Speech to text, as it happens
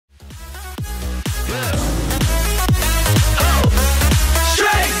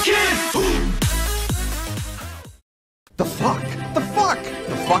fuck? The fuck?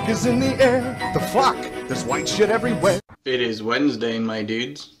 The fuck is in the air. The fuck? There's white shit everywhere. It is Wednesday, my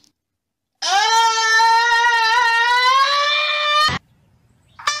dudes.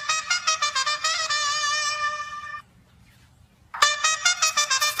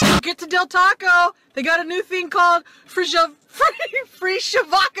 Get to Del Taco. They got a new thing called free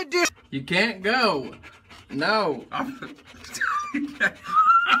shavaka. You can't go. No. I'm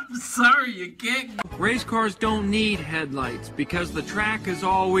sorry, you can't go. Race cars don't need headlights because the track is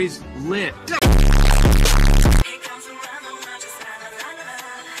always lit.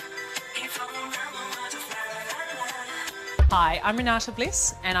 Hi, I'm Renata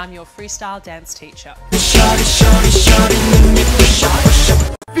Bliss, and I'm your freestyle dance teacher. If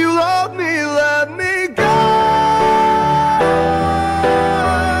you love me, let me go.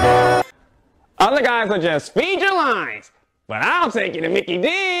 Other guys will just feed your lines, but I'll take you to Mickey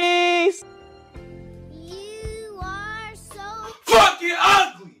D's. You are so Fucking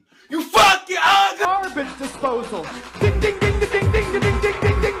ugly! You fucking ugly! Garbage disposal. Ding ding ding ding ding ding ding ding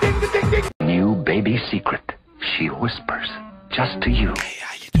ding ding ding ding ding. New baby secret. She whispers just to you. Hey,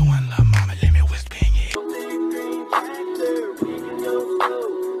 how you doing, love mama? Let me whisper in your ear.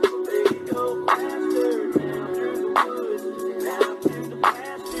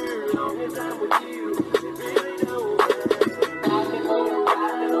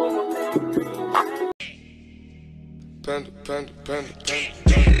 Panda, panda, panda, panda.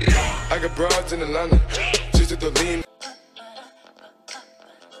 I got broads in Atlanta. Just at the lean.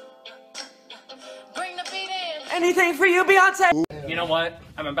 Anything for you, Beyonce? You know what?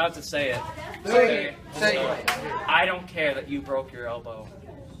 I'm about to say it. Say it. I don't care that you broke your elbow.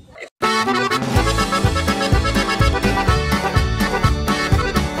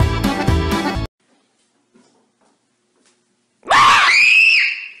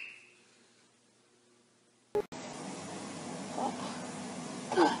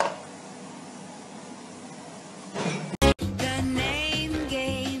 the name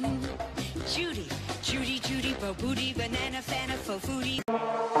game. Judy, Judy, Judy, bo booty, banana, fana, fo foodie.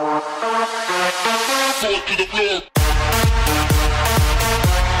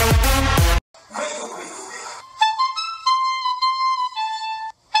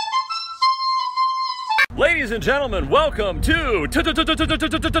 Ladies and gentlemen, welcome to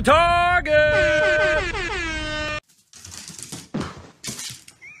Target!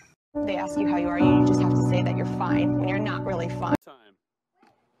 They ask you how you are, you just have to say that you're fine when you're not really fine.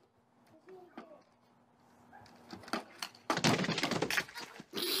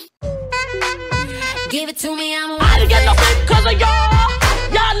 Give it to me, I'm I didn't get no sleep cause of y'all.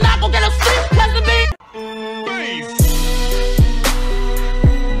 Y'all not gonna get no sleep cause of me.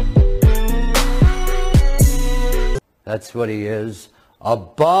 That's what he is, a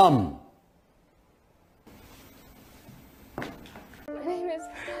bum. My name is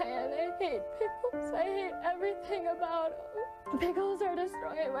Brian. I hate pickles. I hate everything about them. Pickles are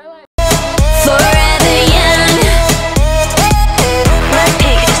destroying my life.